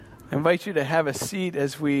I invite you to have a seat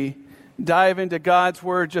as we dive into God's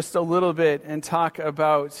Word just a little bit and talk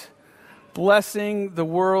about blessing the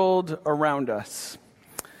world around us.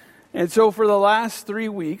 And so for the last 3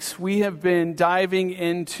 weeks, we have been diving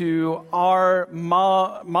into our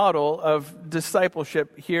model of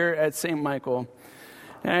discipleship here at St. Michael.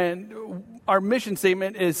 And our mission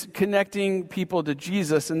statement is connecting people to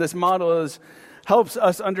Jesus, and this model helps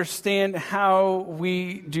us understand how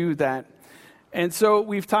we do that. And so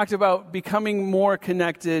we've talked about becoming more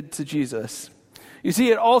connected to Jesus. You see,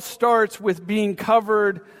 it all starts with being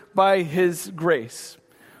covered by His grace.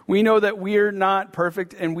 We know that we're not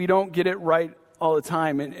perfect and we don't get it right all the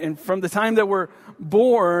time. And from the time that we're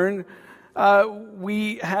born,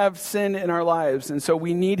 we have sin in our lives. And so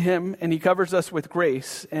we need Him, and He covers us with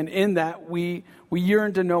grace. And in that, we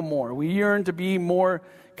yearn to know more. We yearn to be more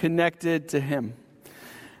connected to Him.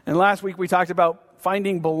 And last week we talked about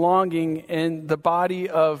finding belonging in the body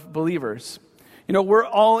of believers. You know, we're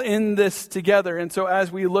all in this together. And so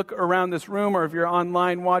as we look around this room, or if you're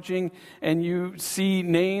online watching and you see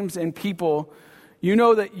names and people, you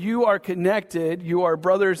know that you are connected. You are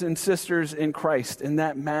brothers and sisters in Christ. And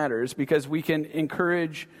that matters because we can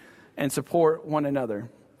encourage and support one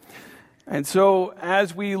another. And so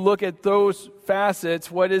as we look at those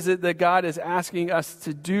facets, what is it that God is asking us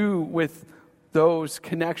to do with those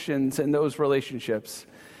connections and those relationships?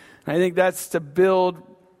 And I think that's to build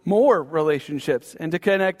more relationships and to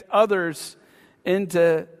connect others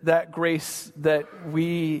into that grace that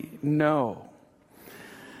we know.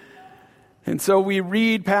 And so we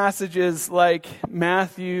read passages like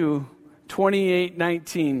Matthew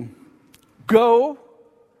 28:19. Go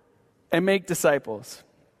and make disciples.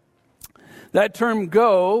 That term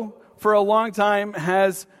go for a long time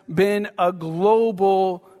has been a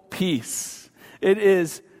global piece. It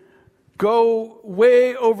is go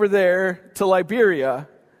way over there to Liberia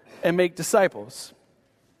and make disciples.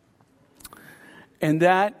 And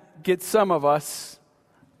that gets some of us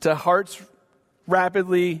to hearts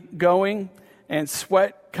rapidly going and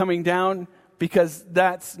sweat coming down because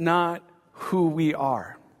that's not who we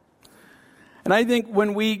are. And I think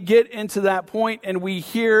when we get into that point and we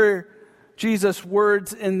hear Jesus'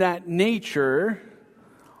 words in that nature,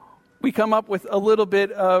 we come up with a little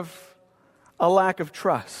bit of a lack of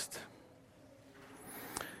trust.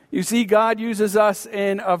 You see, God uses us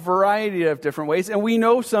in a variety of different ways, and we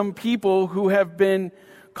know some people who have been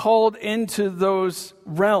called into those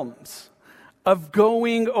realms of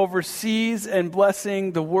going overseas and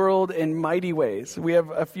blessing the world in mighty ways. We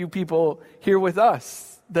have a few people here with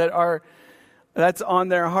us that's on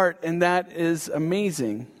their heart, and that is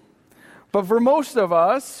amazing. But for most of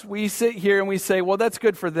us, we sit here and we say, well, that's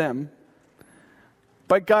good for them.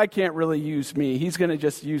 But God can't really use me. He's going to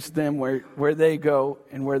just use them where they go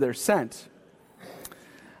and where they're sent.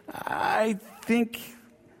 I think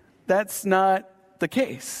that's not the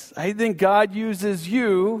case. I think God uses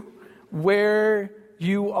you where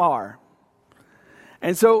you are.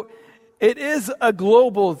 And so it is a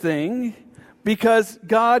global thing because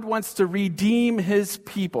God wants to redeem His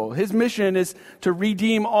people. His mission is to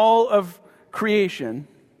redeem all of creation.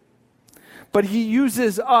 But He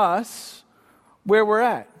uses us where we're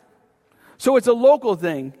at. So it's a local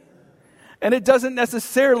thing. And it doesn't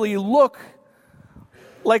necessarily look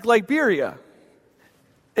like Liberia.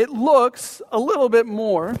 It looks a little bit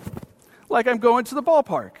more like I'm going to the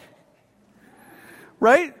ballpark.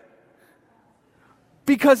 Right?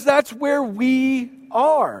 Because that's where we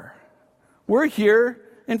are. We're here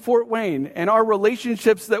in Fort Wayne, and our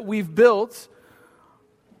relationships that we've built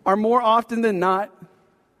are more often than not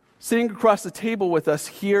sitting across the table with us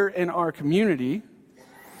here in our community.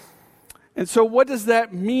 And so what does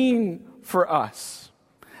that mean for us?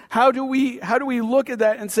 How do we look at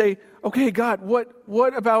that and say, okay, God,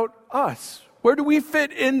 what about us? Where do we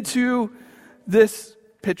fit into this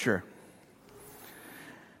picture?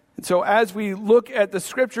 And so as we look at the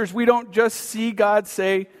scriptures, we don't just see God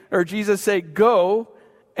say, or Jesus say, go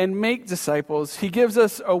and make disciples. He gives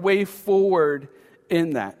us a way forward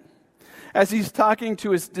in that. As He's talking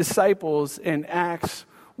to His disciples in Acts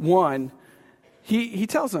 1, he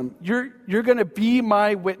tells them, you're going to be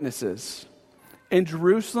my witnesses in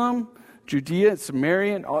Jerusalem, Judea, and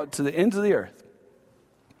Samaria, and all, to the ends of the earth.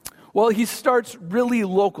 Well, He starts really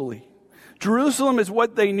locally. Jerusalem is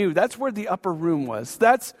what they knew. That's where the upper room was.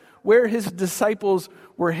 That's where His disciples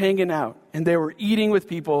were hanging out. And they were eating with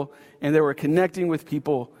people, and they were connecting with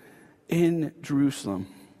people in Jerusalem.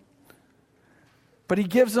 But He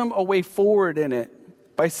gives them a way forward in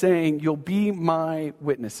it by saying, you'll be my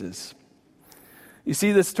witnesses. You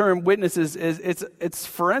see, this term witnesses it's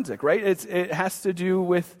forensic, right? It has to do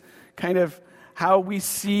with kind of how we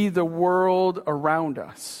see the world around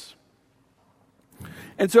us.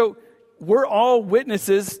 And so we're all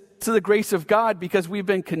witnesses to the grace of God because we've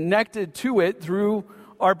been connected to it through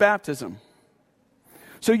our baptism.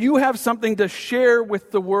 So you have something to share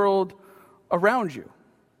with the world around you.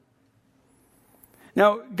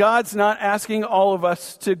 Now, God's not asking all of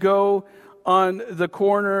us to go on the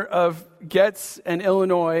corner of Getz and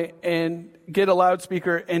Illinois and get a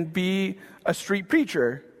loudspeaker and be a street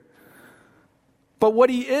preacher. But what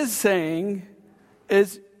he is saying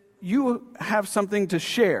is you have something to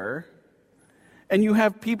share, and you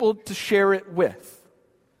have people to share it with.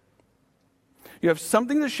 You have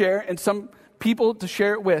something to share and some people to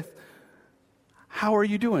share it with. How are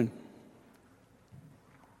you doing?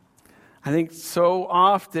 I think so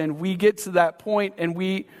often we get to that point and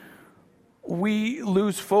we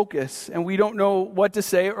lose focus and we don't know what to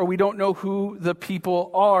say, or we don't know who the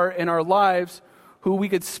people are in our lives who we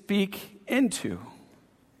could speak into.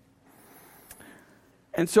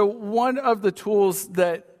 And so one of the tools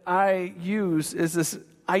that I use is this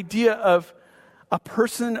idea of a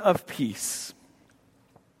person of peace.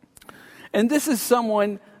 And this is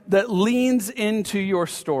someone that leans into your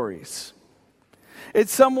stories.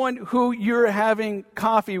 It's someone who you're having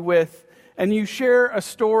coffee with, and you share a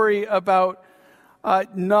story about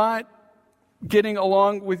not getting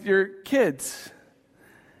along with your kids.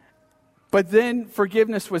 But then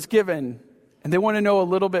forgiveness was given, and they want to know a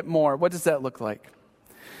little bit more. What does that look like?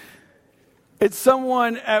 It's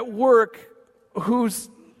someone at work who's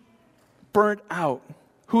burnt out,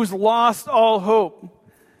 who's lost all hope,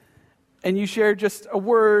 and you share just a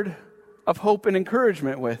word of hope and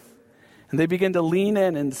encouragement with. And they begin to lean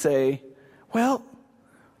in and say, well,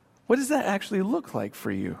 what does that actually look like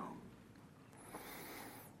for you?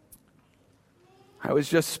 I was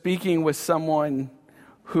just speaking with someone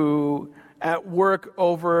who at work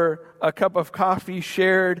over a cup of coffee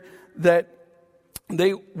shared that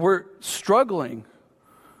they were struggling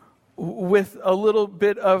with a little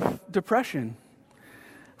bit of depression.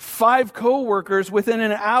 5 coworkers within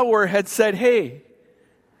an hour had said, hey,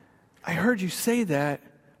 I heard you say that.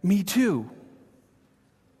 Me too.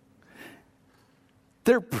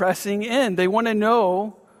 They're pressing in. They want to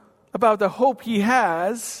know about the hope he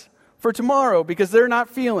has for tomorrow because they're not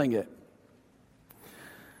feeling it.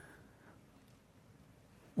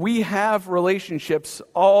 We have relationships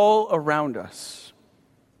all around us.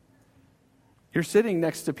 You're sitting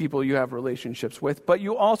next to people you have relationships with, but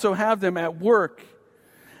you also have them at work,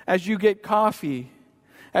 as you get coffee,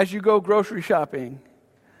 as you go grocery shopping,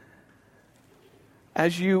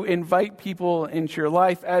 as you invite people into your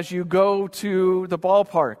life, as you go to the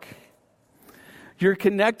ballpark. You're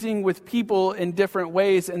connecting with people in different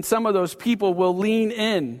ways, and some of those people will lean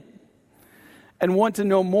in and want to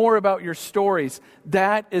know more about your stories.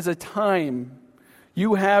 That is a time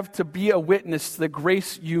you have to be a witness to the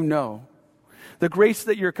grace you know, the grace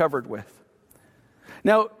that you're covered with.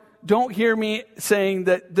 Now, don't hear me saying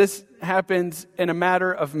that this happens in a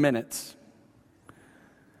matter of minutes.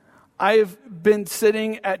 I've been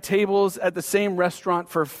sitting at tables at the same restaurant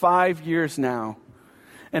for 5 years now,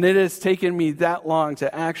 and it has taken me that long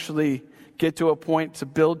to actually get to a point to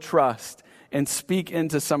build trust and speak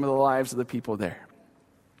into some of the lives of the people there.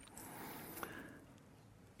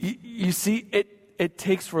 You see, it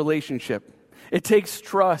takes relationship. It takes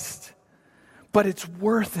trust, but it's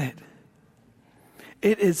worth it.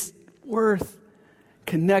 It is worth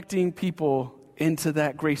connecting people into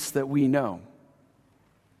that grace that we know.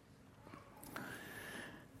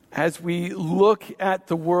 As we look at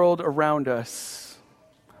the world around us,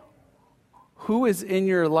 who is in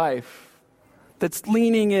your life that's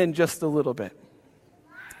leaning in just a little bit?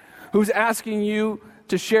 Who's asking you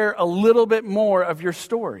to share a little bit more of your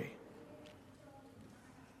story?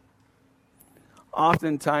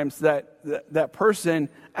 Oftentimes that person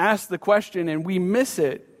asks the question and we miss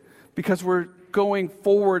it because we're going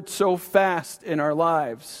forward so fast in our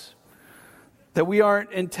lives that we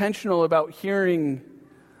aren't intentional about hearing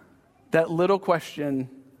that little question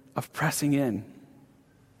of pressing in.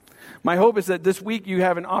 My hope is that this week you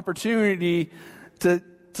have an opportunity to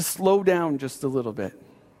slow down just a little bit,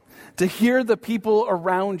 to hear the people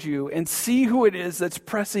around you and see who it is that's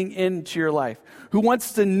pressing into your life, who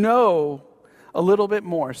wants to know a little bit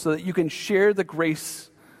more so that you can share the grace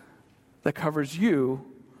that covers you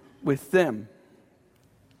with them.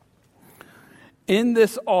 In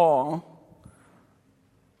this all,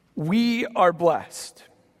 we are blessed.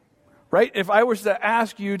 Right? If I was to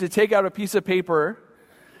ask you to take out a piece of paper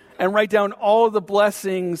and write down all of the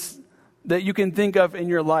blessings that you can think of in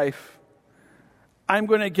your life, I'm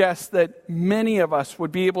going to guess that many of us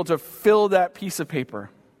would be able to fill that piece of paper.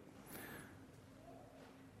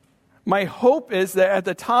 my hope is that at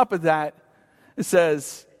the top of that, it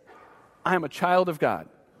says, I am a child of God.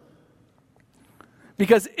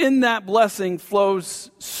 Because in that blessing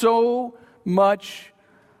flows so much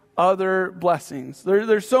other blessings.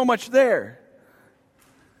 There's so much there.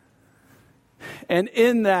 And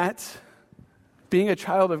in that, being a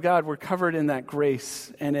child of God, we're covered in that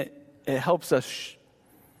grace, and it helps us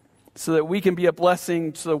so that we can be a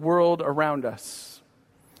blessing to the world around us.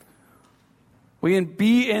 We can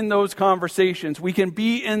be in those conversations. We can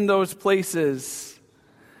be in those places.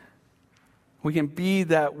 We can be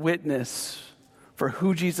that witness for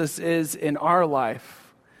who Jesus is in our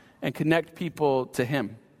life and connect people to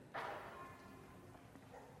him.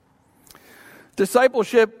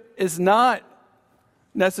 Discipleship is not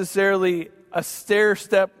necessarily a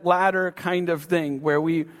stair-step ladder kind of thing where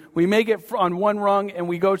we make it on one rung and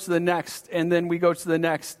we go to the next, and then we go to the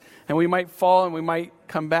next, and we might fall and we might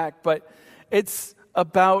come back, but it's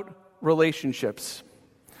about relationships.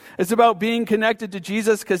 It's about being connected to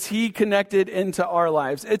Jesus because he connected into our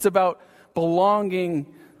lives. It's about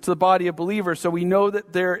belonging to the body of believers, so we know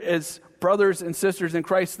that there is brothers and sisters in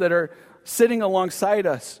Christ that are sitting alongside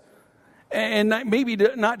us, and maybe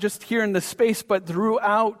not just here in this space, but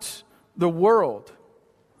throughout the world.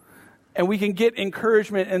 And we can get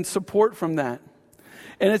encouragement and support from that.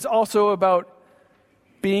 And it's also about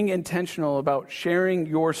being intentional about sharing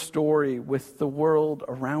your story with the world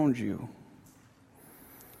around you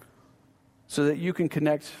so that you can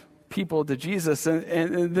connect people to Jesus.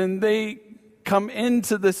 And then they come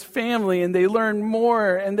into this family and they learn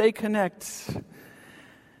more and they connect.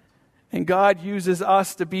 And God uses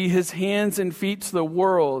us to be his hands and feet to the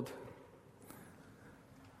world.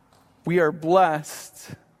 We are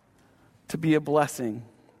blessed to be a blessing.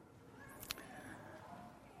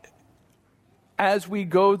 As we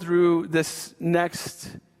go through this next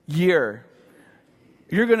year,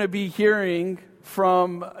 you're going to be hearing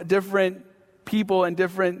from different people in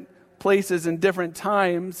different places and different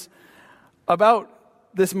times about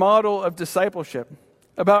this model of discipleship,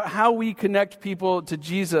 about how we connect people to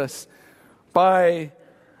Jesus by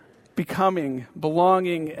becoming,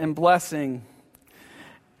 belonging, and blessing.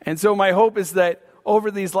 And so my hope is that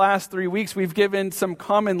over these last 3 weeks, we've given some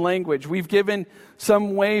common language. We've given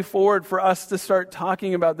some way forward for us to start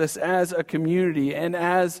talking about this as a community and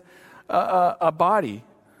as a body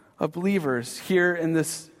of believers here in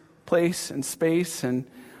this place and space and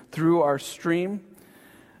through our stream.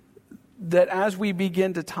 That as we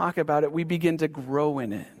begin to talk about it, we begin to grow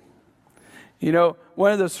in it. You know,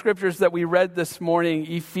 one of the scriptures that we read this morning,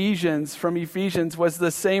 from Ephesians, was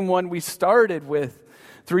the same one we started with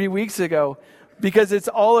 3 weeks ago, because it's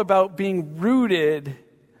all about being rooted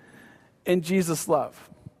in Jesus' love.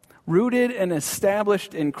 Rooted and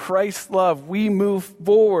established in Christ's love, we move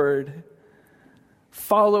forward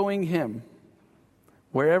following him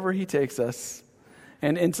wherever he takes us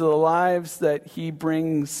and into the lives that he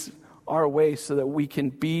brings our way so that we can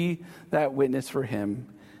be that witness for him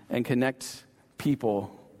and connect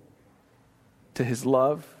people to his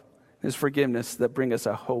love, his forgiveness that bring us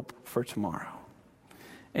a hope for tomorrow.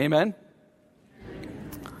 Amen?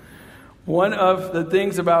 One of the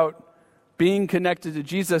things about being connected to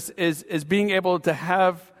Jesus is being able to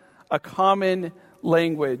have a common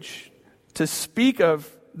language to speak of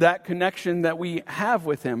that connection that we have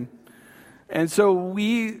with him. And so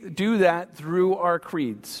we do that through our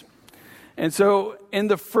creeds. And so in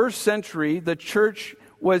the first century, the church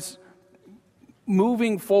was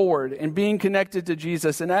moving forward and being connected to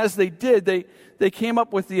Jesus. And as they did, they came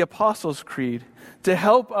up with the Apostles' Creed to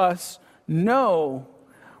help us know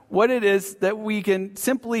what it is that we can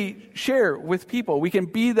simply share with people. We can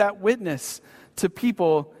be that witness to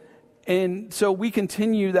people. And so we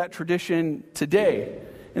continue that tradition today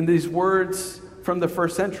in these words from the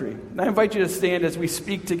first century. And I invite you to stand as we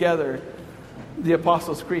speak together the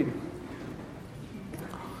Apostles' Creed.